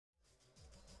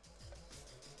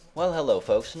Well, hello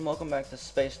folks, and welcome back to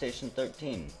Space Station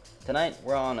 13. Tonight,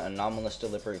 we're on Anomalous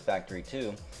Delivery Factory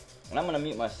 2, and I'm going to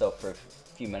mute myself for a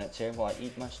few minutes here while I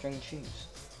eat my string cheese.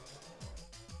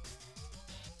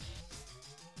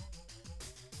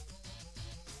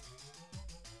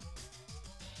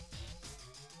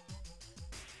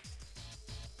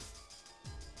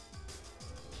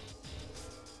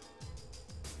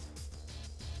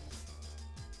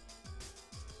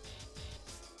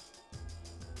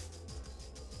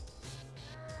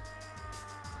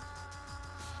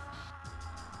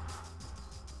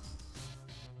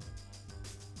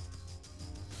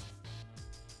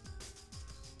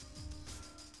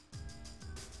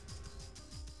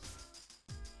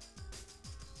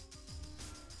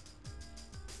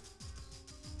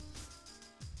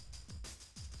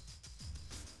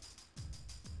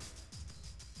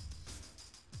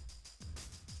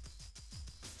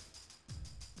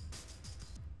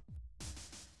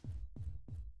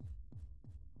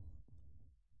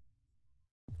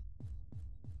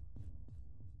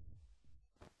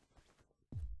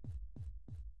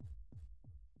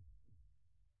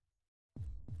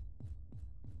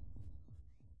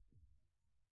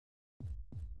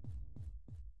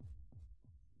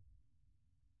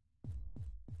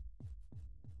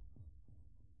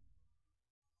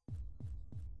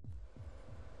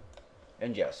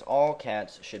 And yes, all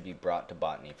cats should be brought to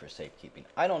botany for safekeeping.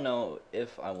 I don't know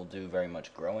if I will do very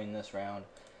much growing this round.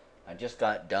 I just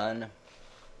got done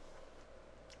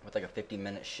with like a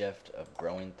 50-minute shift of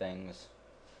growing things.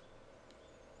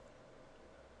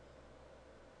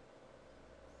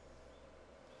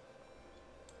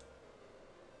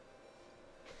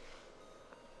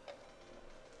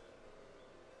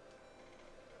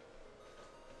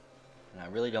 And I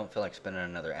really don't feel like spending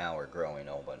another hour growing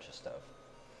a whole bunch of stuff.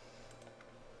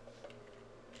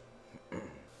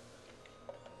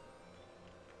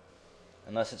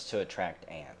 Unless it's to attract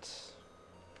ants.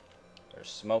 There's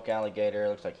Smoke Alligator.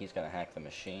 Looks like he's going to hack the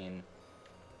machine.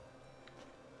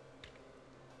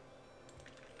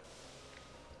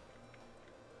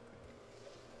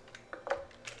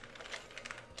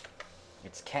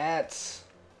 It's cats.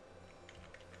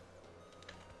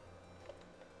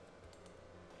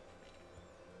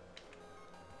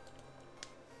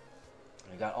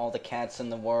 We got all the cats in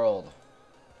the world.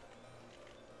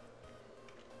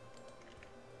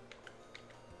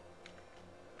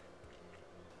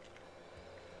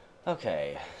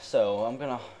 Okay, so I'm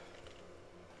gonna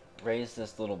raise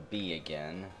this little bee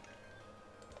again.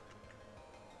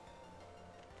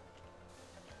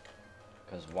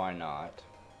 Because why not?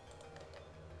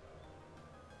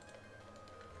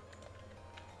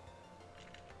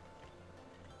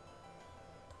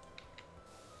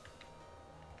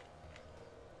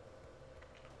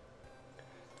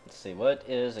 Let's see, what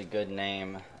is a good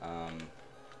name?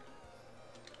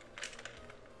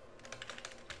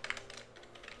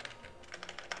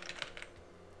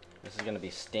 This is going to be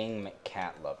Sting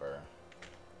McCatlover.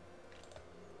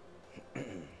 Here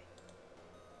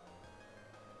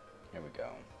we go.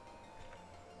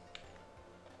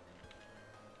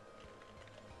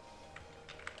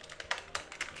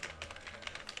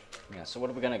 Yeah, so what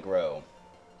are we going to grow?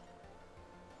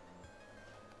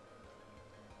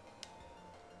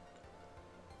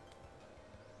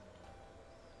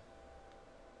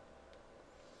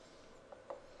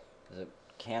 Is it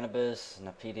cannabis,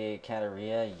 Napidia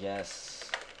Cataria? Yes.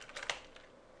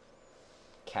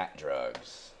 Cat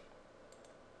drugs.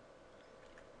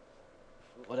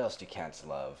 What else do cats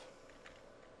love?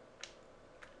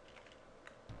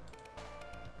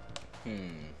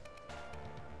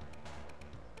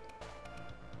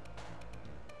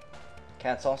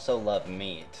 Cats also love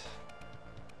meat.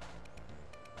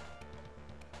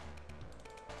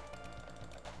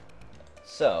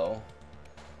 So,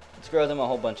 let's grow them a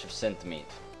whole bunch of synth meat.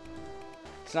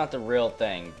 It's not the real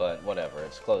thing, but whatever,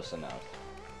 it's close enough.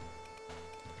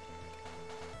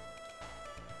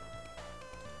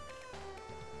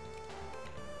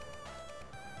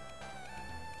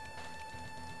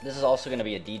 This is also going to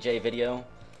be a DJ video. I'm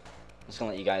just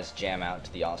going to let you guys jam out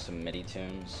to the awesome MIDI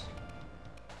tunes.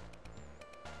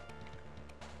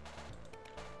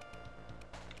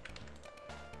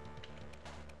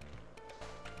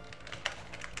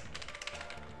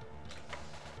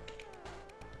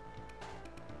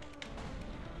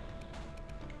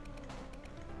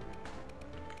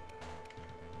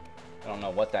 I don't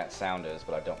know what that sound is,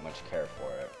 but I don't much care for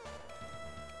it.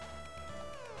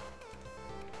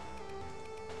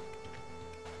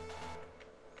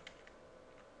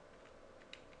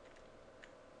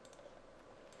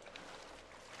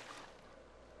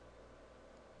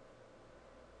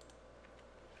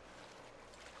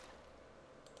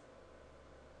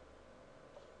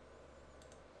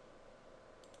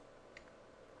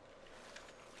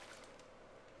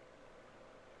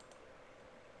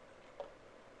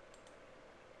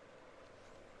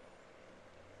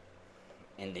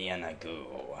 Indiana Goo.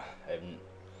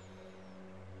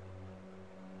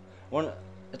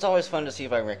 It's always fun to see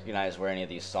if I recognize where any of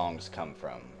these songs come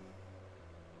from.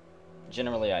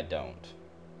 Generally, I don't.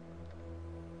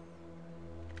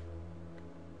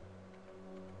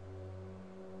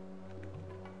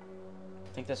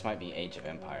 I think this might be Age of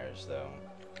Empires, though.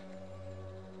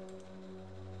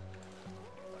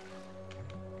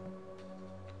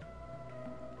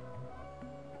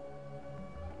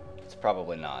 It's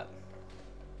probably not.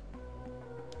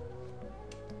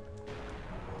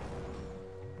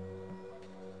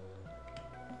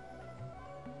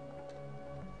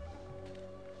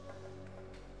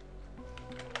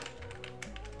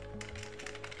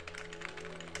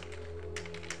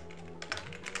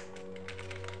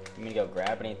 You mean to go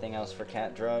grab anything else for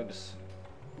cat drugs?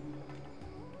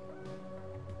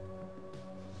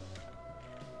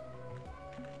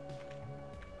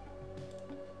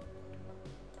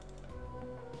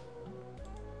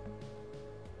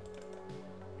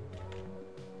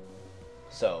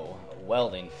 So,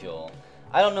 welding fuel.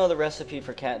 I don't know the recipe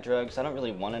for cat drugs. I don't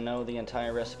really want to know the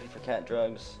entire recipe for cat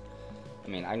drugs. I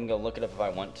mean, I can go look it up if I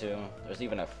want to. There's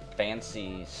even a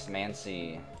fancy,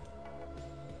 smancy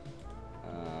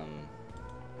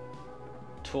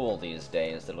tool these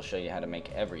days that'll show you how to make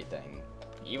everything.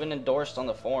 Even endorsed on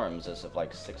the forums as of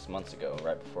like 6 months ago,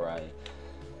 right before I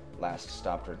last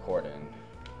stopped recording.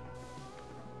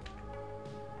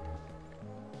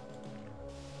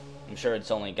 I'm sure it's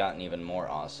only gotten even more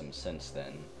awesome since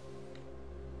then.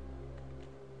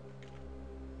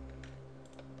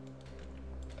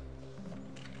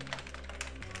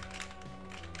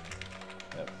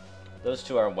 Yep. Those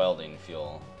two are welding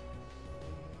fuel.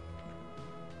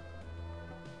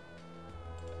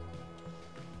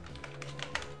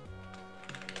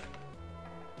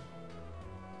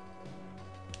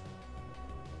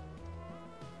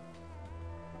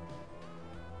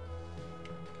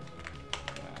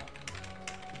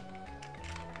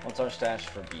 What's our stash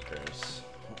for beakers?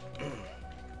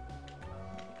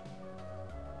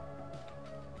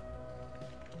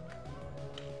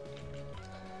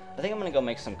 I think I'm gonna go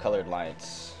make some colored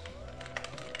lights.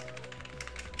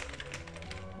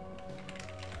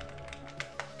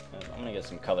 I'm gonna get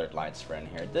some colored lights for in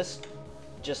here. This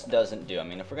just doesn't do. I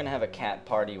mean, if we're gonna have a cat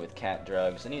party with cat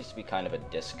drugs, it needs to be kind of a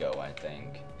disco, I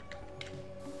think.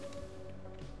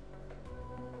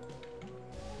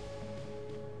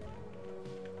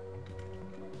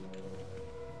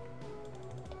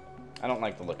 I don't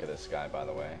like the look of this guy, by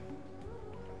the way.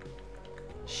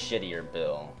 Shittier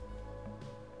Bill.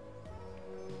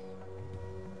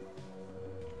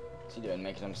 What's he doing?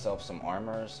 Making himself some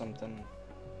armor or something?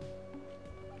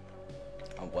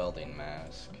 A welding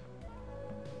mask.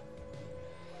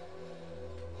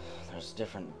 There's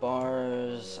different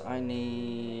bars I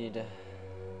need.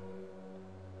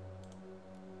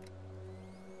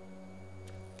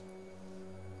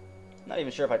 Not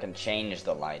even sure if I can change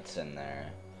the lights in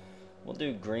there. We'll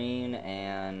do green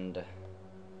and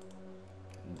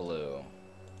blue.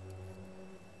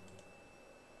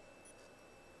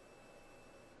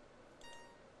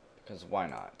 Because why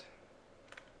not?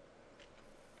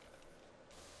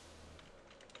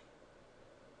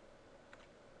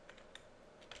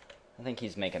 I think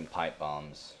he's making pipe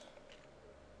bombs.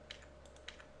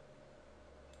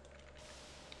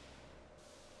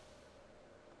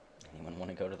 Anyone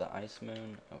want to go to the ice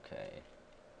moon? Okay.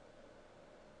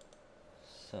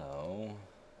 So,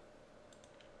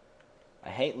 I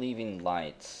hate leaving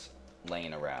lights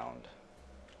laying around.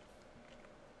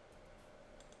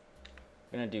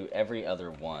 I'm gonna do every other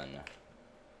one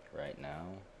right now.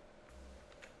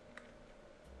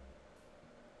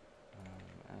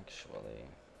 Actually,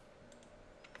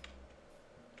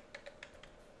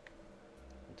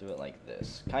 I'll do it like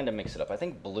this. Kind of mix it up. I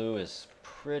think blue is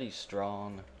pretty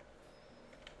strong.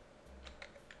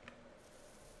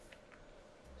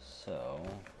 So,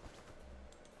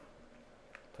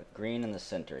 put green in the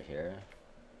center here.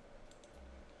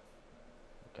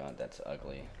 God, that's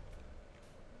ugly.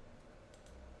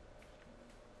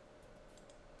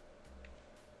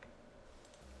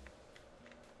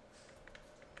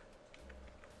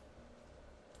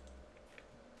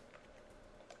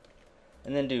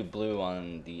 And then do blue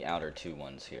on the outer two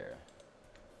ones here.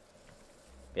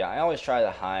 Yeah, I always try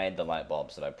to hide the light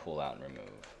bulbs that I pull out and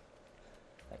remove.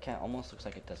 That cat almost looks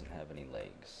like it doesn't have any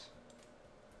legs.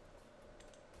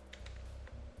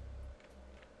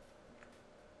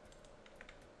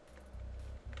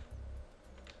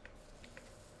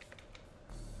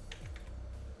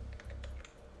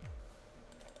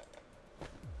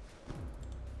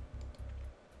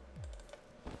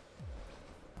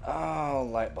 Oh,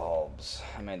 light bulbs. bulbs.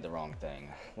 I made the wrong thing.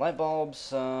 Light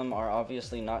bulbs are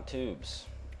obviously not tubes,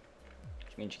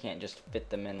 which means you can't just fit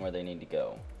them in where they need to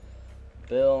go.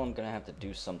 Bill, I'm gonna have to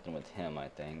do something with him, I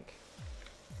think.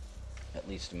 At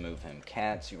least move him.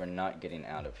 Cats, you are not getting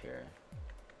out of here.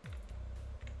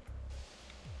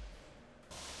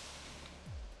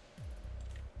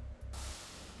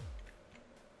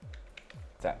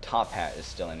 If that top hat is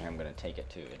still in here, I'm gonna take it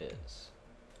too. It is.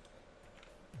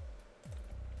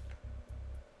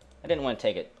 I didn't want to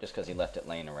take it just because he left it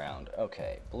laying around.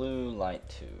 Okay, blue light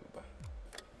tube.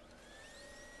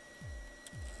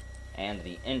 And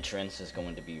the entrance is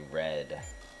going to be red.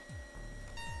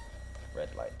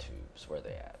 Red light tubes. Where are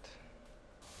they at?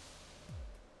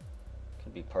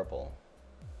 Could be purple.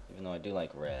 Even though I do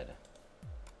like red.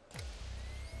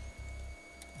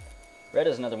 Red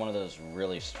is another one of those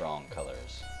really strong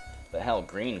colors. But hell,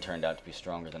 green turned out to be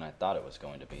stronger than I thought it was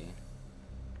going to be.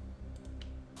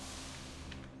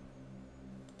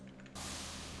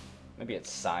 Maybe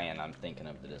it's cyan I'm thinking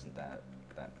of that isn't that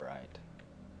bright.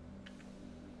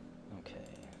 Okay.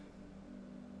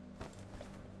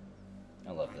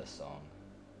 I love this song.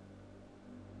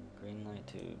 Green light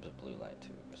tubes, blue light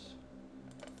tubes.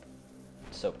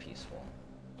 It's so peaceful.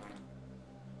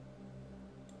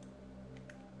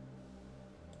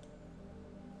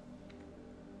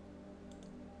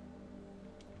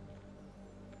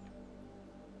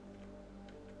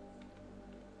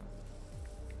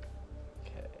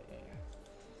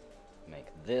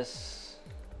 This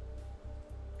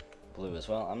blue as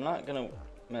well. I'm not gonna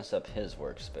mess up his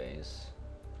workspace,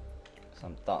 because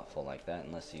I'm thoughtful like that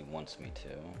unless he wants me to.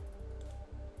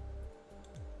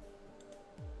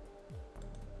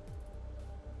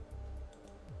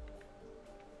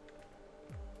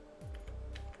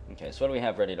 Okay, so what do we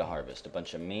have ready to harvest? A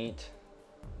bunch of meat.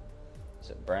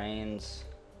 Is it brains?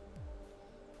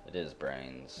 It is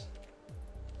brains.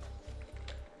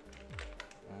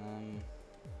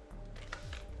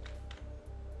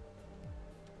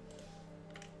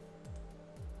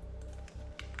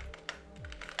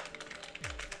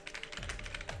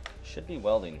 Should be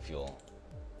welding fuel.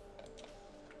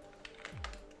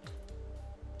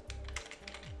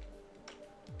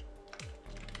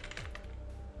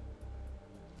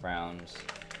 Frowns.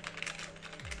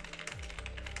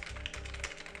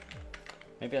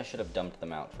 Maybe I should have dumped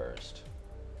them out first.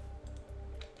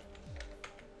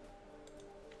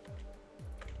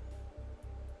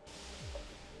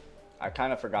 I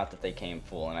kind of forgot that they came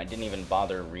full, and I didn't even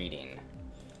bother reading.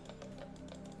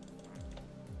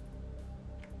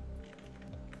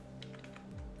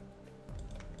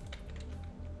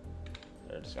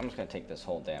 I'm just going to take this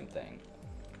whole damn thing.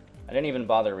 I didn't even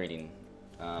bother reading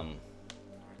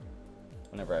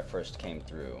whenever I first came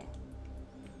through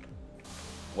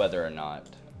whether or not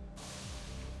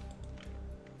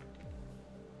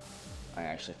I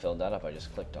actually filled that up. I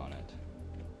just clicked on it.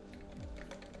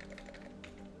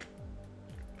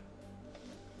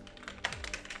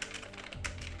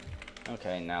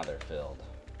 Okay, now they're filled.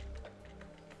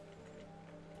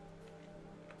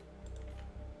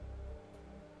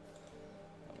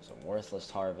 Worthless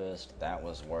harvest. That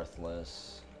was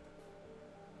worthless.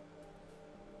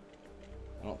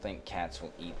 I don't think cats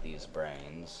will eat these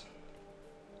brains.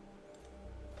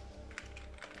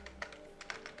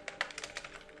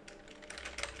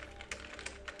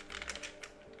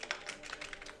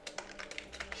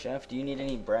 Chef, do you need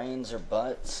any brains or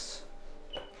butts?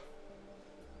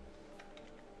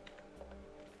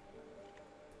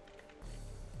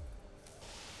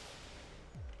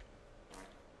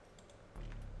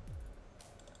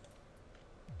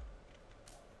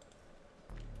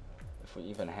 If we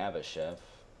even have a chef.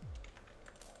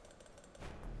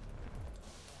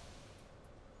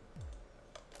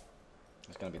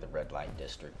 It's gonna be the red light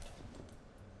district.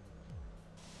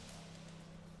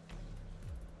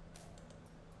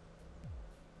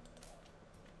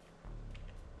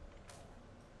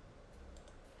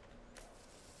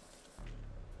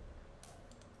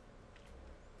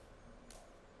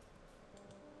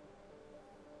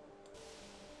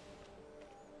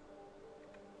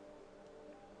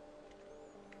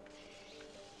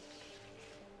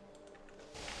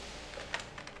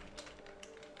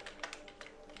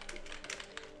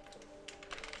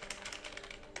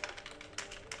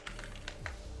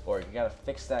 Or you gotta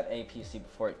fix that APC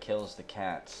before it kills the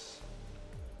cats.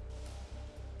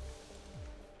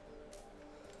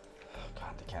 Oh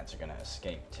god, the cats are gonna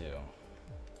escape too.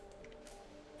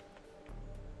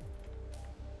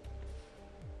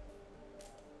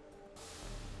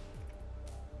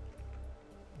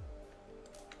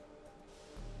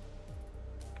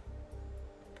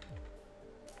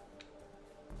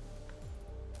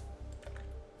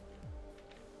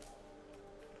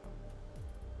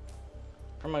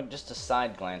 From just a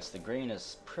side glance, the green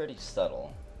is pretty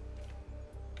subtle.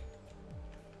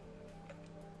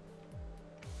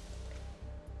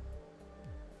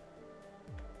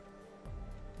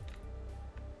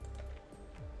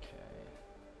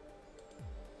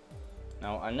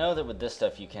 Now, I know that with this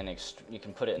stuff you can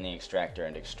put it in the extractor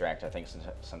and extract, I think,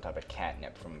 some type of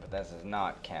catnip from it, but this is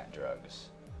not cat drugs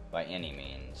by any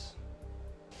means.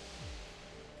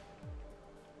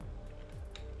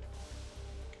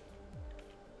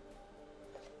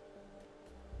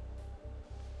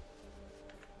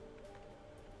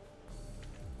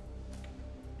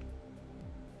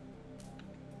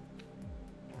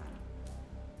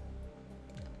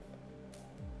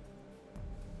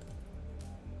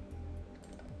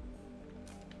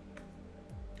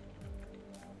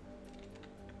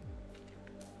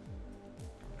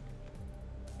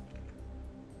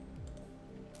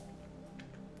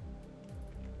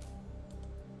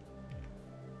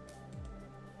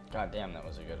 God damn, that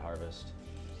was a good harvest.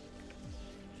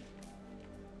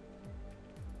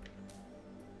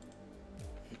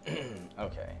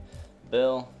 Okay.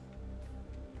 Bill.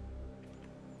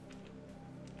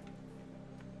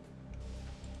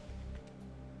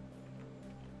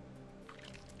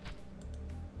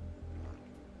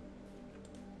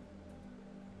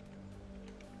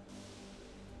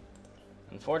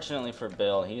 Unfortunately for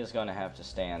Bill, he is going to have to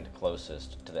stand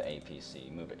closest to the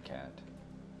APC. Move it, cat.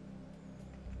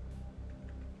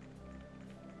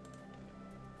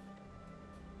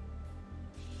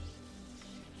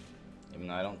 Even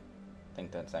though I don't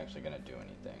think that's actually going to do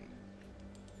anything.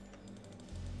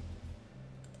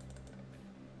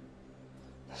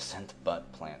 Scent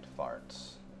butt plant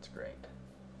farts. That's great.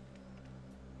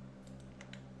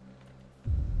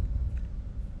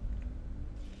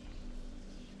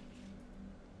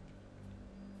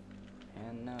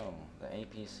 And no, the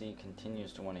APC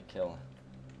continues to want to kill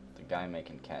the guy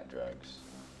making cat drugs.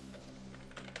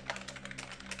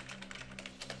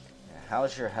 Yeah,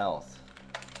 how's your health?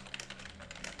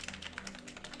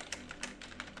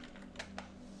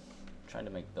 Trying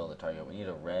to make Bill the target. We need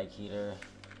a rag heater.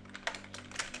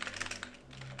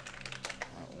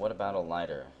 What about a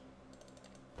lighter?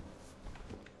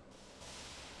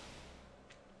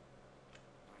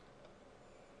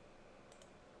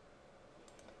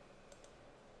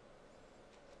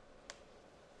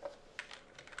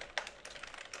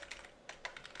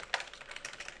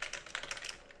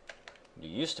 You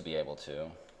used to be able to.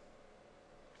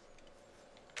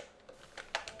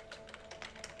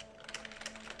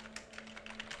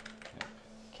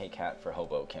 K-Cat for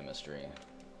hobo chemistry.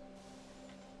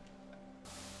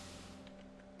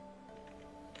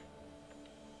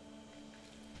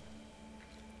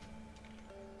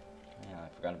 Yeah, I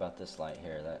forgot about this light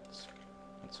here. That's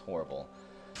horrible.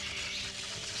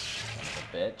 Son of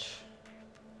a bitch.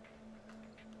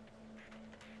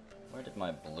 Where did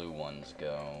my blue ones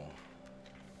go?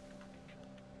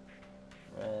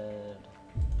 Red.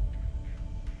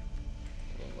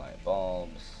 Blue light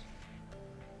bulbs.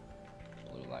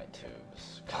 Blue light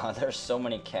tubes. God, there's so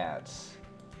many cats.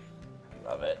 I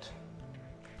love it.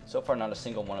 So far, not a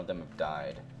single one of them have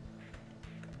died.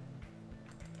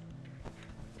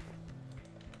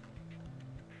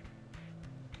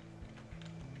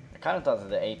 I kind of thought that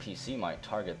the APC might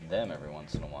target them every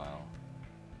once in a while.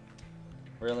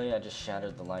 Really? I just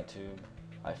shattered the light tube?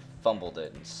 I fumbled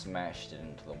it and smashed it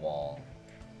into the wall.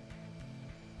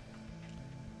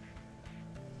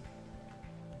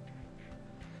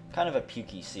 Kind of a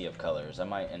pukey sea of colors. I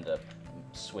might end up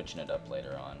switching it up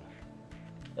later on.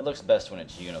 It looks best when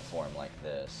it's uniform like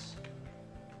this.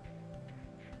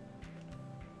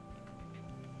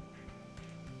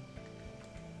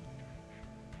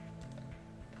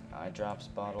 Eye drops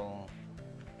bottle.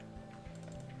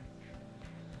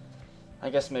 I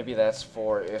guess maybe that's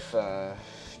for if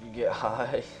you get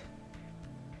high.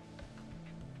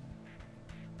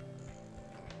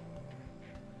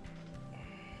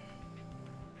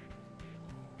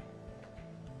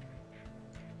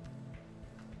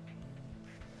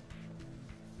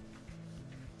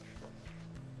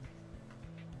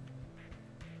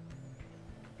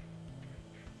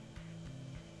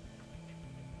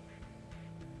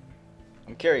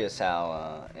 I'm curious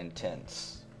how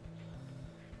intense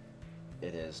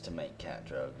it is to make cat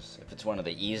drugs. If it's one of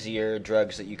the easier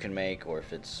drugs that you can make, or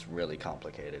if it's really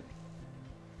complicated.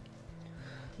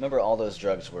 Remember, all those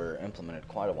drugs were implemented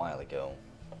quite a while ago.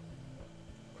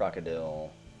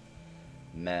 Crocodile,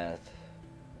 meth,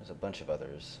 there's a bunch of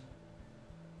others.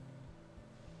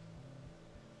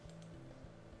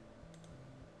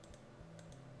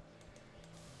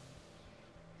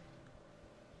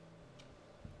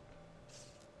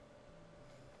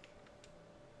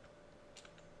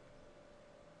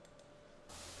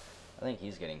 I think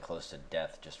he's getting close to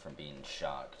death just from being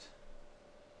shocked.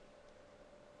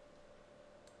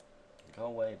 Go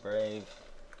away, Brave.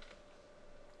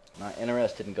 Not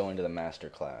interested in going to the master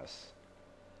class.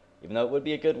 Even though it would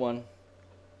be a good one.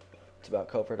 It's about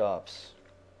covert ops.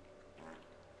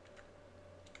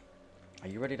 Are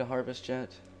you ready to harvest yet?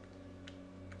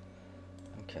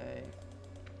 Okay.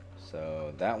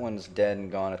 So that one's dead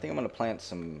and gone. I think I'm going to plant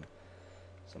some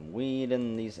weed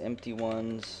in these empty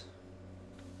ones.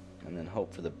 And then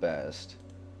hope for the best.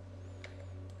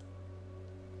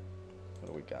 What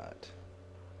do we got?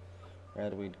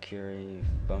 Radweed, curry,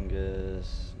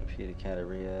 fungus,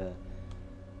 Nepeta.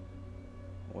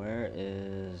 Where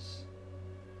is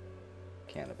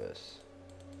cannabis?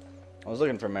 I was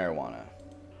looking for marijuana.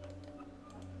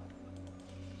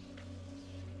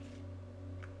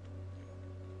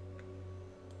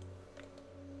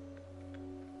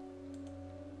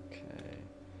 Okay.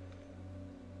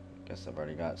 Guess I've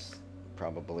already got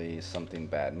probably something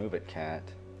bad. Move it, cat.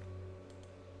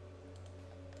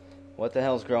 What the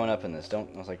hell's growing up in this? I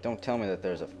was like, don't tell me that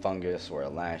there's a fungus or a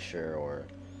lasher or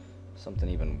something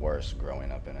even worse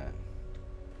growing up in it.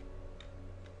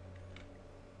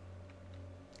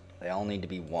 They all need to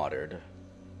be watered.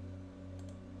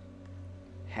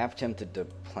 Half tempted to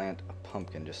plant a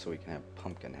pumpkin just so we can have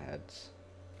pumpkin heads.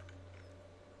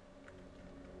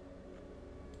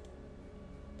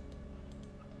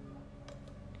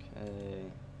 Okay.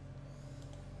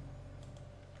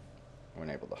 We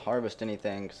weren't able to harvest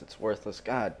anything because it's worthless.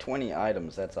 God, 20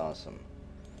 items, that's awesome.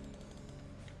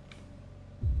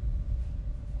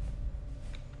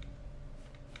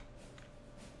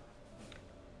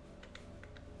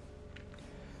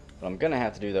 What I'm going to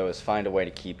have to do, though, is find a way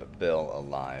to keep Bill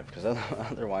alive, because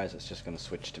otherwise it's just going to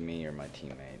switch to me or my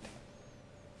teammate.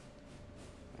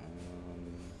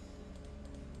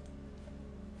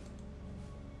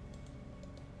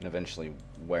 And eventually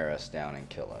wear us down and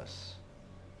kill us.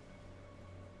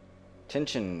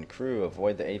 Attention, crew,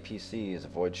 avoid the APCs,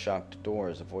 avoid shocked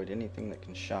doors, avoid anything that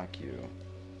can shock you.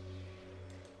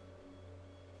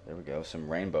 There we go, some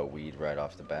rainbow weed right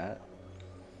off the bat.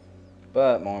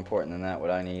 But more important than that, what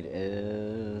I need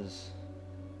is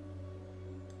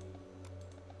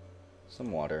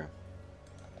some water.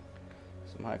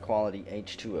 Some high quality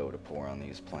H2O to pour on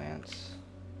these plants.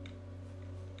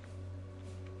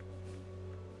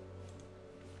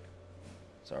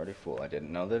 It's already full. I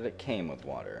didn't know that it came with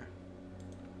water.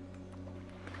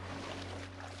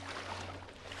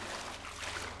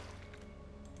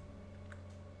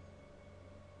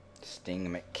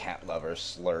 Sting McCat lover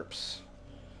slurps.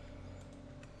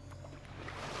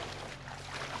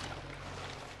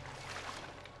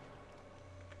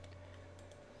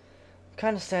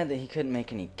 Kind of sad that he couldn't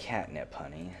make any catnip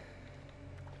honey.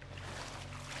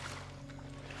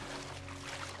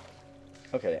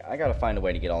 Okay, I gotta find a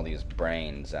way to get all these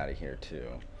brains out of here too.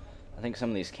 I think some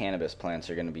of these cannabis plants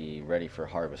are gonna be ready for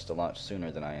harvest a lot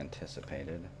sooner than I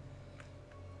anticipated.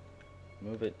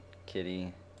 Move it,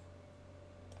 kitty.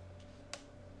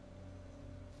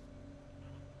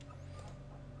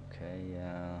 Okay,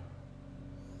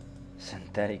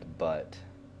 synthetic butt.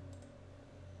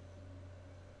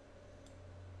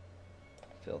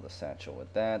 Fill the satchel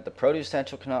with that. The produce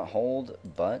satchel cannot hold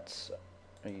butts.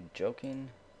 Are you joking?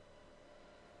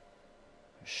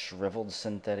 Shriveled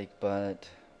synthetic butt.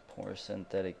 Poor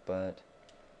synthetic butt.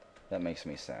 That makes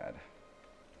me sad.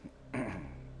 I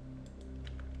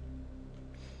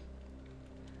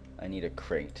need a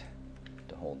crate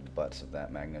to hold butts of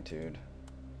that magnitude.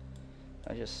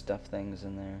 I just stuff things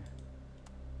in there?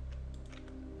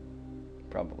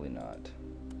 Probably not.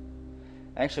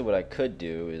 Actually, what I could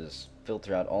do is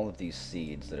filter out all of these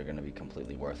seeds that are going to be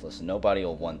completely worthless. Nobody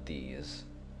will want these.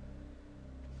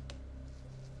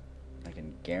 I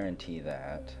can guarantee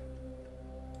that.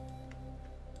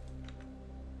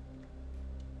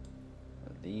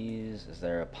 These, is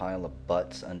there a pile of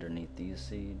butts underneath these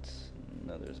seeds?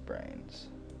 No, there's brains.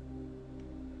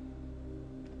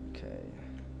 Okay.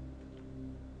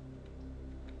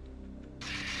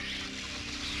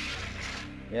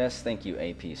 Yes, thank you,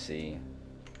 APC.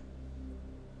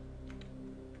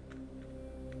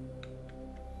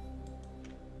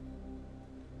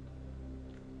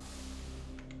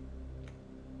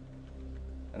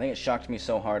 I think it shocked me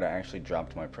so hard I actually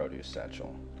dropped my produce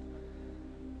satchel.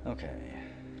 Okay.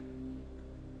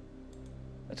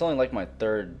 It's only like my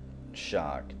third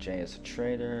shock. Jay is a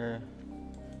traitor.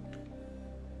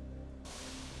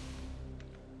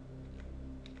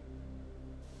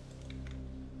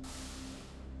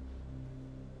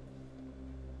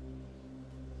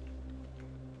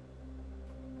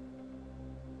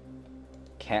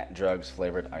 Cat drugs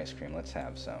flavored ice cream. Let's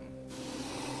have some.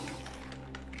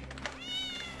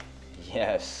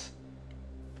 Yes.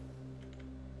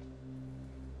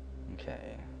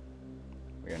 Okay.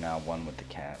 We are now one with the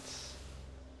cats.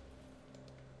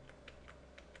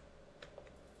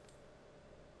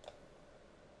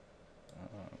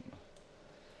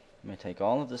 Let me take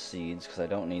all of the seeds, because I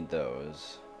don't need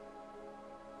those.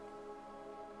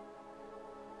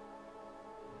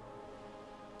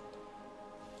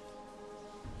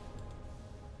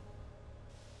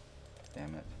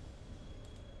 Damn it.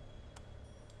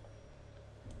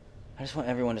 I just want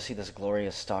everyone to see this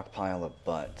glorious stockpile of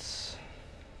butts.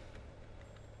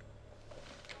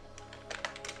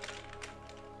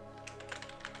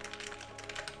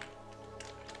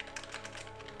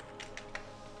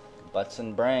 Butts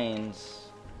and brains.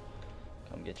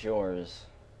 Come get yours.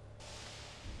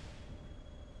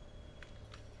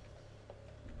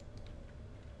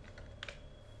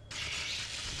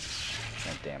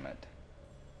 God damn it.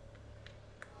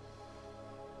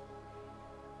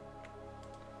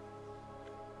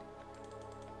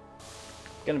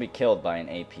 Gonna be killed by an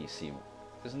APC.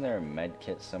 Isn't there a med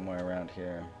kit somewhere around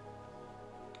here?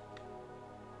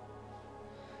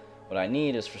 What I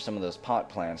need is for some of those pot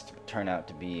plants to turn out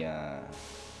to be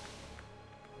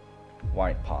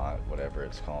white pot, whatever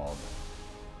it's called.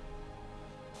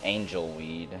 Angel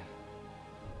weed.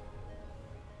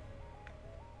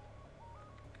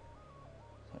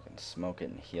 So I can smoke it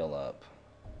and heal up.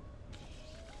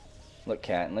 Look,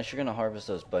 cat, unless you're gonna harvest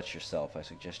those butts yourself, I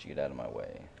suggest you get out of my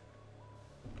way.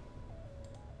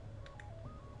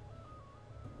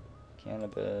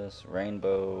 Cannabis,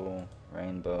 rainbow,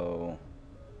 rainbow.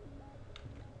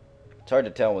 It's hard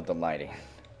to tell with the lighting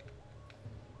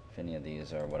if any of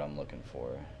these are what I'm looking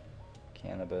for.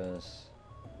 Cannabis.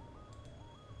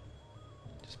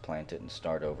 Just plant it and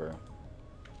start over.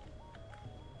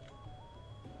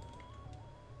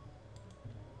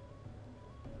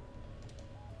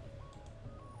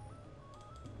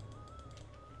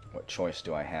 What choice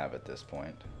do I have at this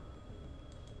point?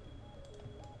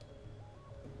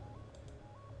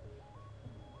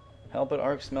 Help at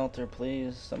Arc Smelter,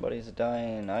 please. Somebody's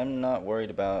dying. I'm not worried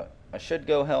about... I should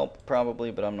go help,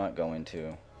 probably, but I'm not going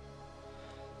to.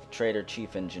 The Trader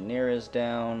Chief Engineer is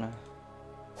down.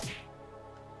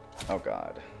 Oh,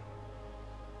 God.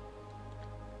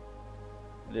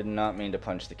 I did not mean to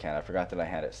punch the cat. I forgot that I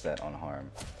had it set on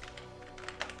harm.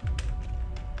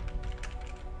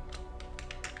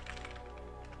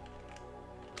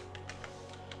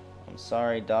 I'm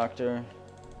sorry, Doctor.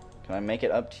 Can I make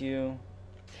it up to you?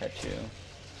 Catch you.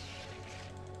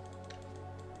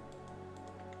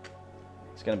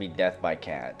 It's gonna be death by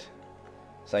cat.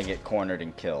 So I get cornered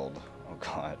and killed. Oh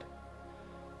God.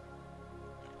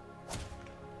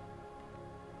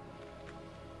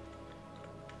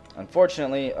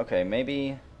 Unfortunately, okay,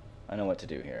 maybe I know what to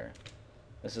do here.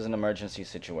 This is an emergency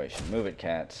situation. Move it,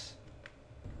 cats.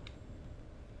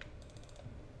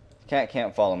 The cat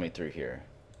can't follow me through here.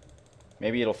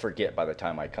 Maybe it'll forget by the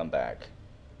time I come back.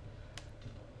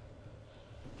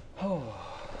 Oh.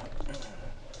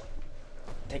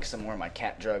 Take some more of my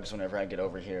cat drugs whenever I get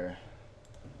over here.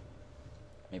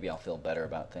 Maybe I'll feel better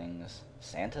about things.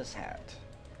 Santa's hat.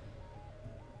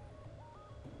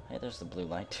 Hey, there's the blue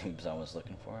light tubes I was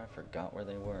looking for. I forgot where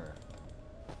they were.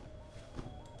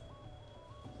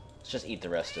 Let's just eat the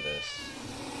rest of this.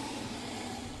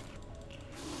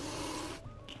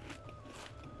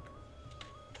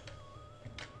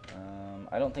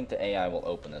 I don't think the AI will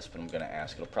open this, but I'm going to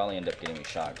ask. It'll probably end up getting me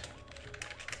shocked.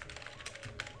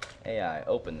 AI,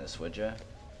 open this, would ya?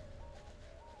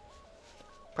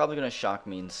 Probably going to shock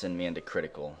me and send me into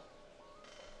critical.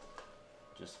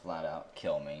 Just flat out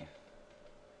kill me.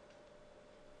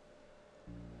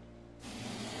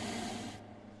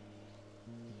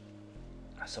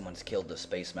 Someone's killed the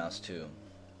space mouse too.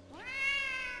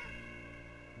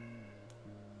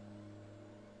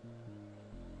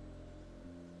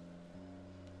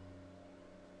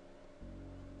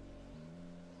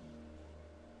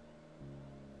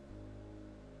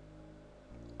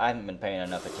 I haven't been paying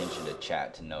enough attention to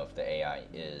chat to know if the AI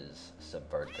is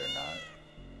subverted or not.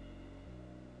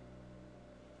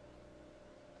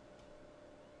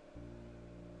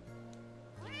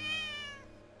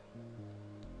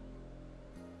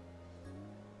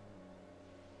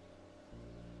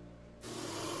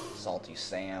 Salty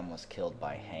Sam was killed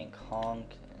by Hank Honk,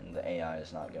 and the AI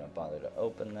is not going to bother to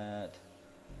open that.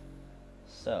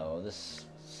 So, this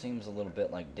seems a little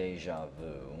bit like deja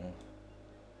vu.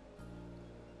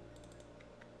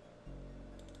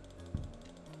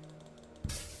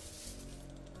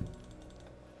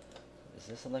 Is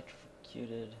this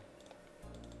electrocuted?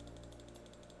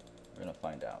 We're going to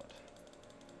find out.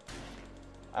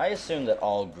 I assume that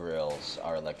all grills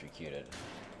are electrocuted.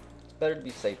 better to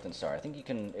be safe than sorry. I think you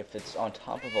can, if it's on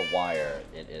top of a wire,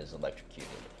 it is electrocuted.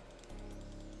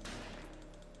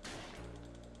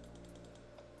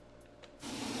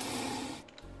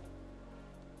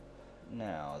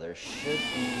 Now, there should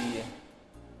be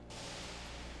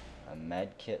a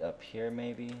med kit up here,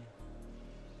 maybe?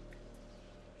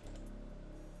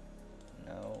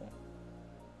 No.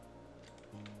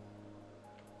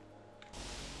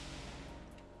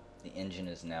 The engine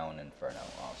is now an inferno.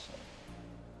 Awesome.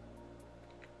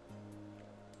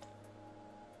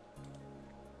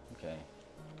 Okay.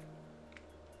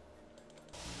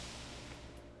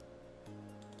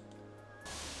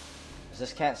 Is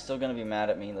this cat still gonna be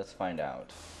mad at me? Let's find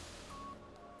out.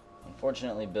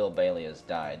 Unfortunately, Bill Bailey has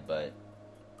died, but...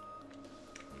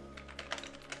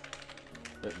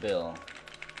 Bill.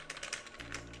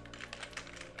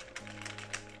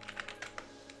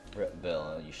 Rip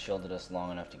Bill, you shielded us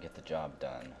long enough to get the job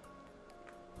done.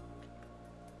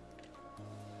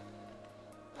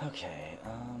 Okay,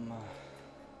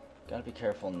 gotta be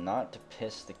careful not to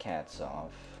piss the cats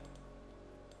off.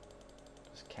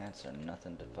 Because cats are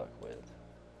nothing to fuck with.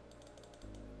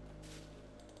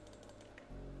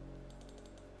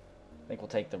 I think we'll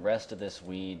take the rest of this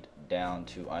weed down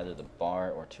to either the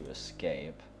bar or to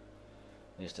escape.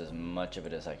 At least as much of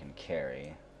it as I can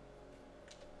carry.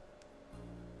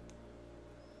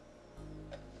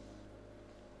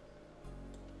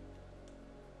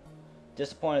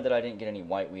 Disappointed that I didn't get any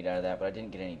white weed out of that, but I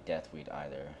didn't get any death weed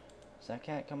either. Is that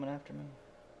cat coming after me?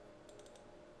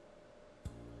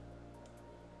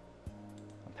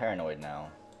 I'm paranoid now.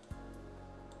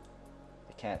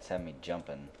 The cats have me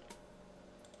jumping.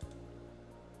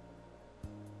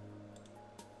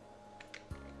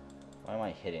 Why am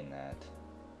I hitting that?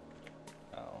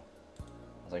 Oh.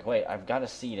 I was like, wait, I've got a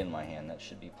seed in my hand that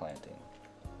should be planting.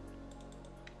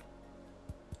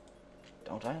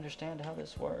 Don't I understand how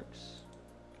this works?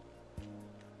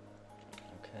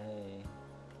 Okay.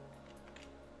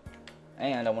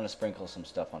 And I want to sprinkle some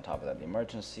stuff on top of that. The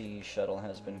emergency shuttle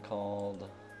has been called.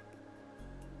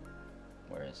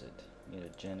 Where is it?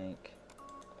 Mutagenic.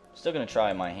 Still going to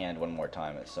try my hand one more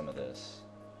time at some of this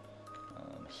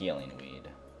healing weed.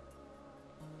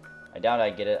 I doubt I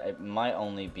get it. It might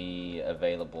only be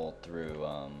available through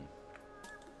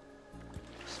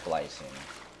splicing.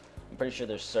 I'm pretty sure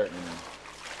there's certain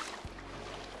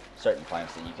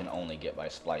plants that you can only get by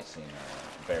splicing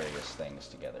various things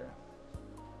together.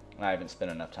 And I haven't spent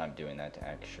enough time doing that to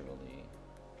actually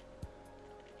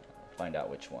find out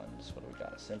which ones. What do we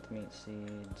got? Synth meat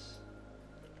seeds.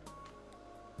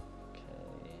 Okay.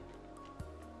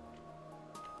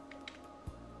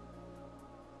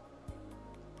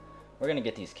 We're gonna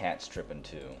get these cats tripping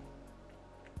too.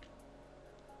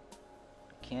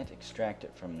 Can't extract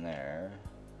it from there.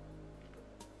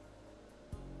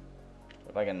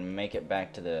 If I can make it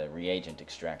back to the reagent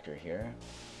extractor here,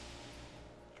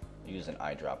 use an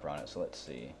eyedropper on it. So let's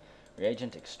see.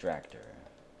 Reagent extractor.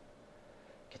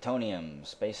 Ketonium,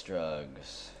 space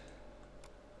drugs.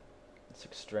 Let's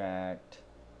extract.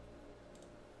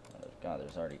 Oh God,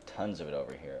 there's already tons of it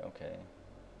over here. Okay.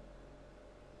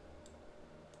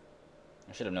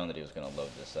 I should have known that he was going to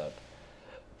load this up.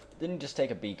 Didn't just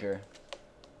take a beaker,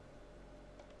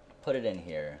 put it in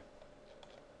here.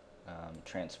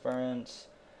 Transference.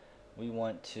 We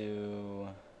want to...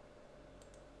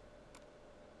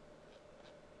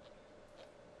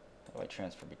 How do I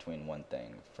transfer between one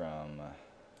thing? From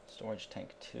storage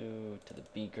tank 2 to the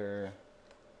beaker.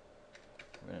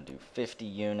 We're going to do 50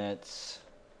 units.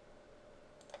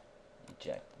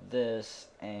 Eject this,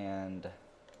 and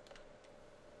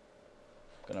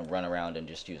I'm going to run around and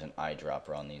just use an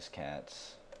eyedropper on these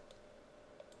cats.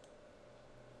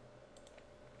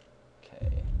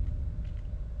 Okay.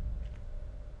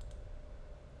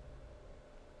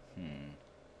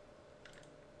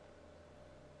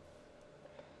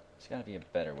 There's got to be a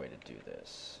better way to do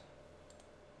this.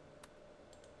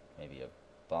 Maybe a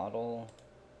bottle.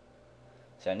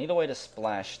 See, I need a way to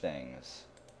splash things.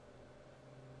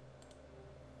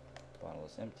 Bottle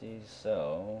is empty,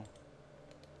 so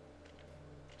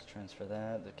let's transfer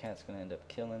that. The cat's gonna end up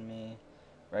killing me.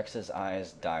 Rex's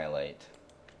eyes dilate.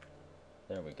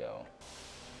 There we go.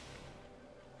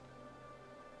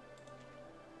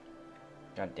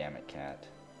 God damn it, cat.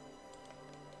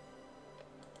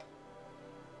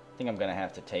 I think I'm gonna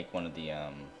have to take one of the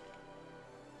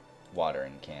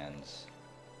watering cans.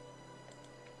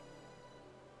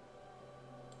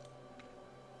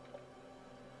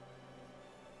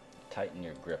 Tighten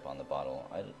your grip on the bottle.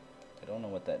 I don't know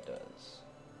what that does.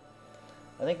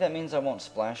 I think that means I won't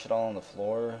splash it all on the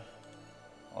floor.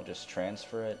 I'll just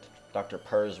transfer it. Dr.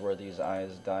 Pursworthy's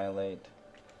eyes dilate.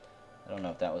 I don't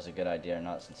know if that was a good idea or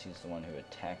not, since he's the one who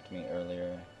attacked me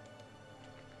earlier.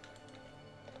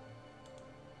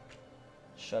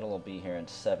 Shuttle will be here in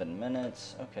 7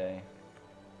 minutes. Okay.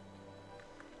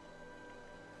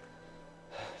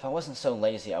 If I wasn't so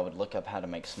lazy, I would look up how to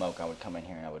make smoke. I would come in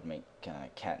here and I would make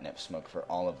catnip smoke for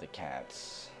all of the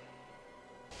cats.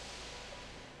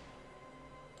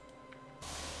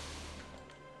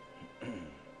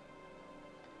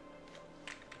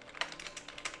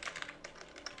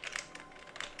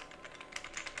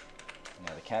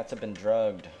 Yeah, the cats have been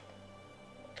drugged.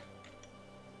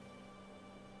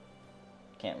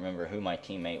 Can't remember who my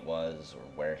teammate was or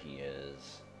where he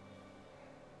is.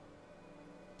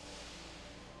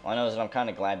 All I know is that I'm kind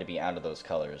of glad to be out of those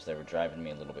colors. They were driving me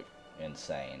a little bit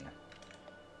insane.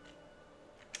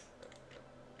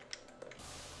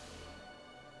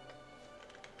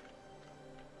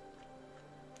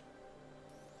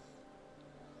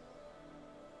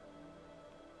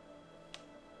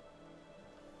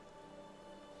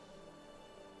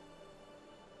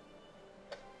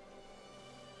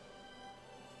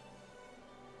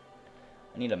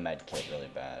 I need a med kit really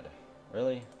bad.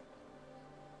 Really?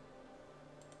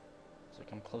 It's like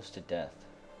I'm close to death.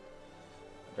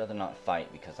 I'd rather not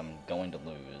fight because I'm going to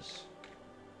lose.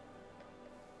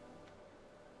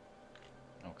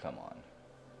 Oh, come on.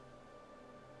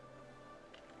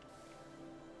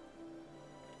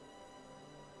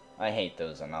 I hate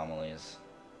those anomalies.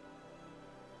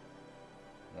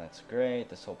 That's great.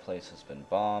 This whole place has been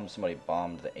bombed. Somebody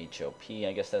bombed the HOP.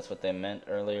 I guess that's what they meant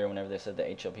earlier whenever they said the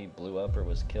HOP blew up or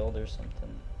was killed or something.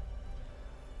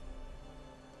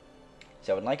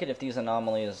 See, I would like it if these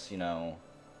anomalies, you know,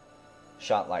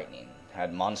 shot lightning,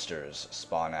 had monsters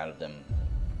spawn out of them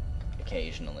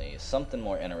occasionally. Something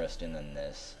more interesting than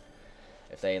this.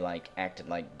 If they, like, acted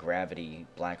like gravity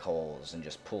black holes and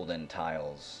just pulled in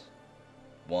tiles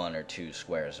 1 or 2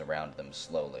 squares around them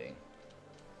slowly.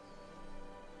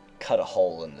 Cut a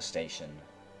hole in the station.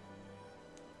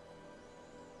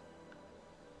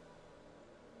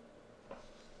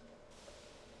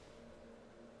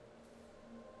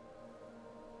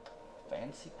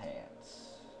 Fancy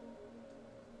pants.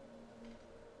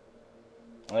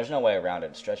 Well, there's no way around it.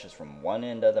 It stretches from one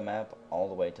end of the map all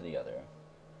the way to the other.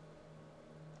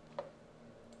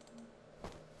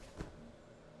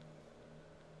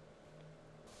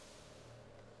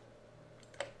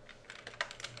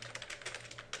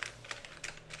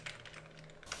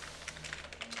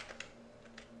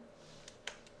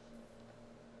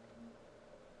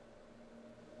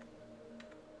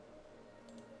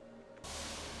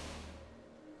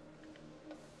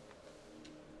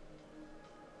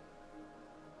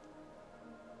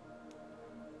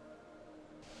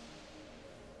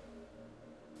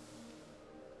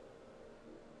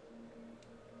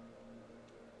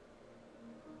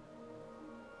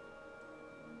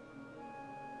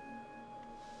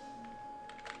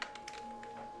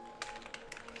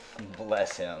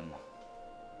 Bless him.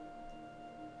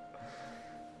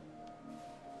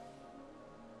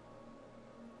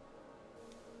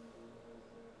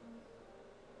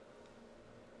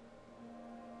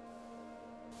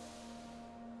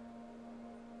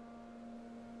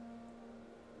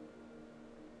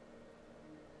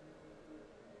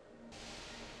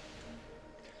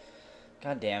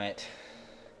 God damn it.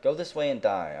 Go this way and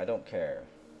die. I don't care.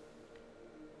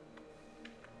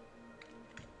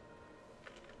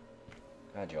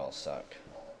 God, you all suck.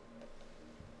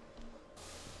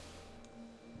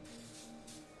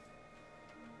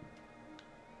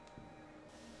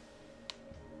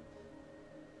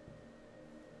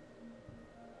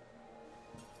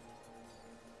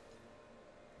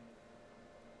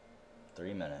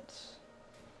 Three minutes.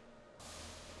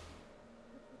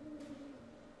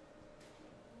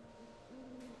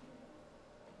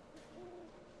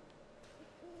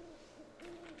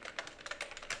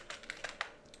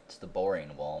 The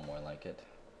boring wall, more like it.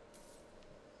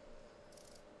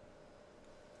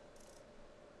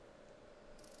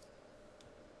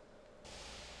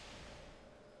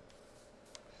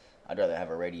 I'd rather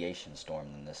have a radiation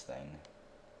storm than this thing.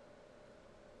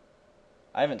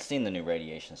 I haven't seen the new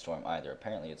radiation storm either.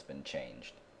 Apparently it's been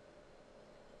changed.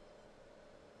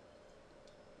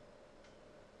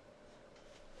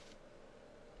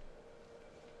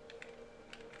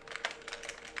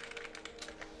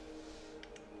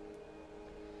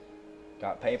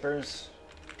 Got papers.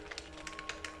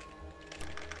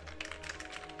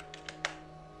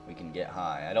 We can get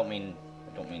high. I don't mean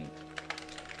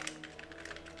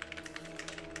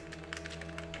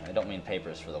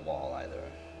papers for the wall either.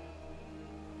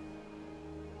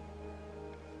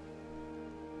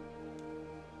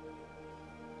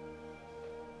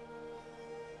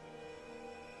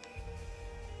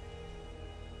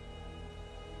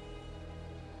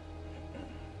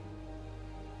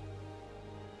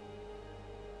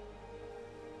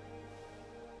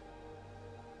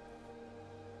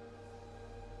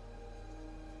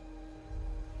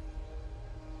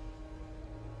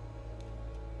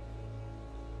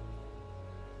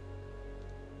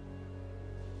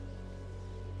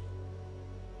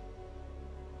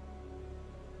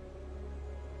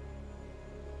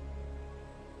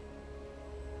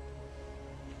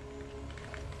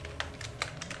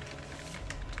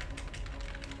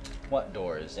 What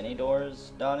doors? Any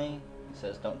doors, Donnie? It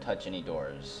says don't touch any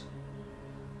doors,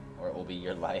 or it will be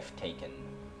your life taken.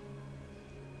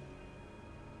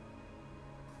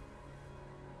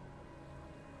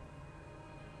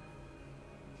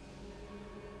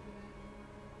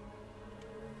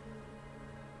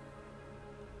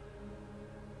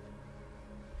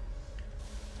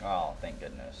 Oh, thank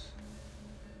goodness.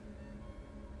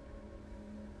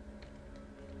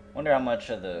 Wonder how much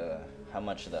of the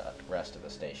rest of the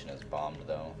station is bombed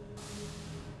though.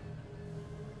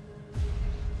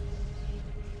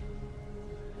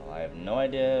 Well, I have no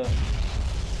idea.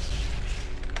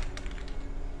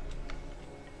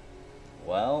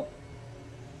 Well,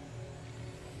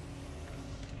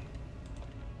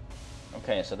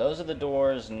 okay, so those are the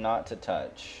doors not to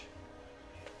touch.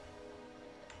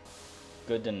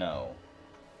 Good to know.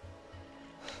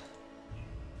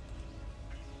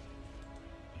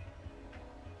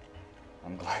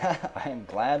 I am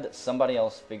glad that somebody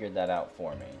else figured that out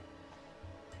for me.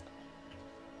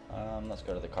 Let's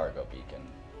go to the cargo beacon.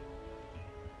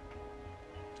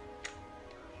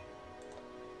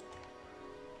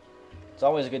 It's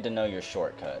always good to know your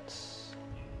shortcuts.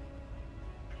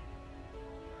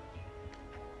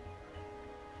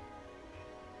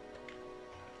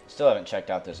 Still haven't checked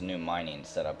out this new mining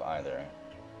setup either.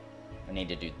 I need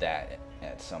to do that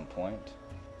at some point.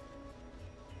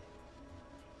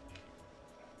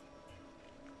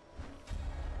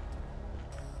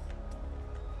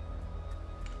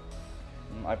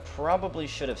 I probably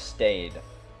should have stayed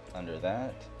under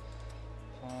that.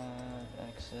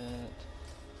 Exit.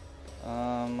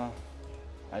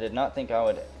 I did not think I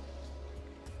would...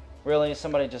 Really?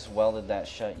 Somebody just welded that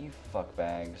shut? You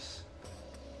fuckbags.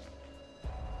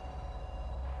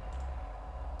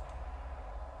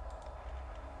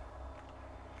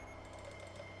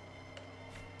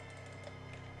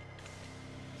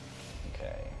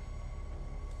 Okay.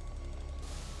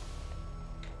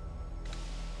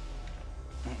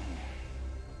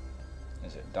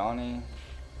 Is it Donnie?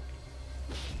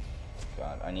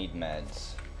 God, I need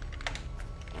meds.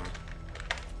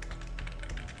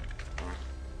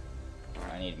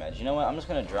 I need meds. You know what? I'm just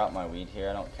gonna drop my weed here.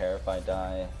 I don't care if I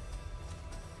die.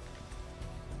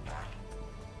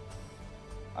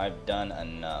 I've done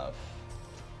enough.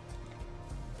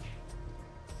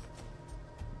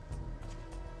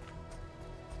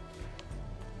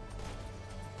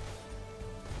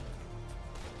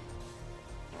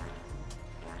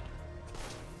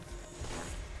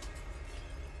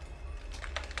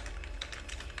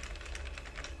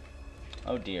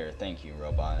 Oh dear, thank you,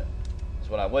 robot. That's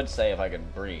what I would say if I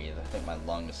could breathe. I think my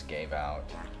lungs gave out.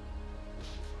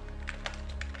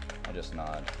 I'll just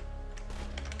nod.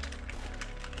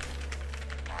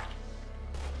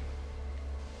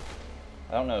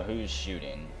 I don't know who's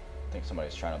shooting. I think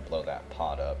somebody's trying to blow that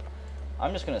pot up.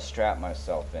 I'm just gonna strap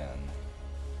myself in.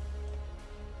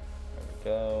 There we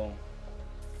go.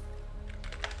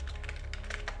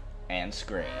 And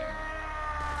scream.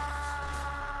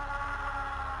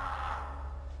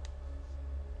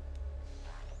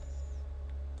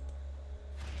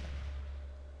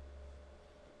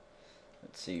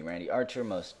 Let's see, Randy Archer,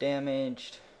 most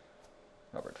damaged.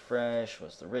 Robert Fresh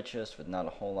was the richest with not a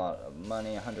whole lot of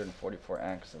money. 144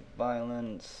 acts of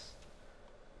violence.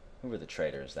 Who were the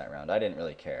traitors that round? I didn't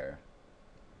really care.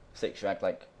 Six, you act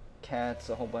like cats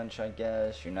a whole bunch, I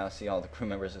guess. You now see all the crew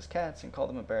members as cats and call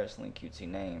them embarrassingly cutesy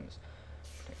names.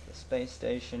 Protect the space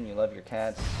station. You love your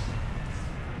cats.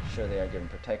 Sure they are given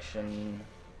protection.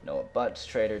 Noah Butts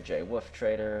traitor. Jay Wolf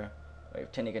traitor.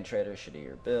 Wave Tinnigan traitor.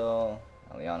 Shadir Bill.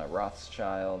 Aliana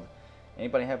Rothschild.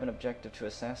 Anybody have an objective to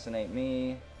assassinate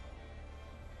me?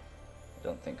 I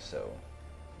don't think so.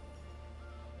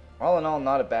 All in all,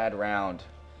 not a bad round.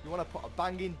 You want to put a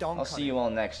banging donk I'll see you all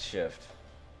next shift.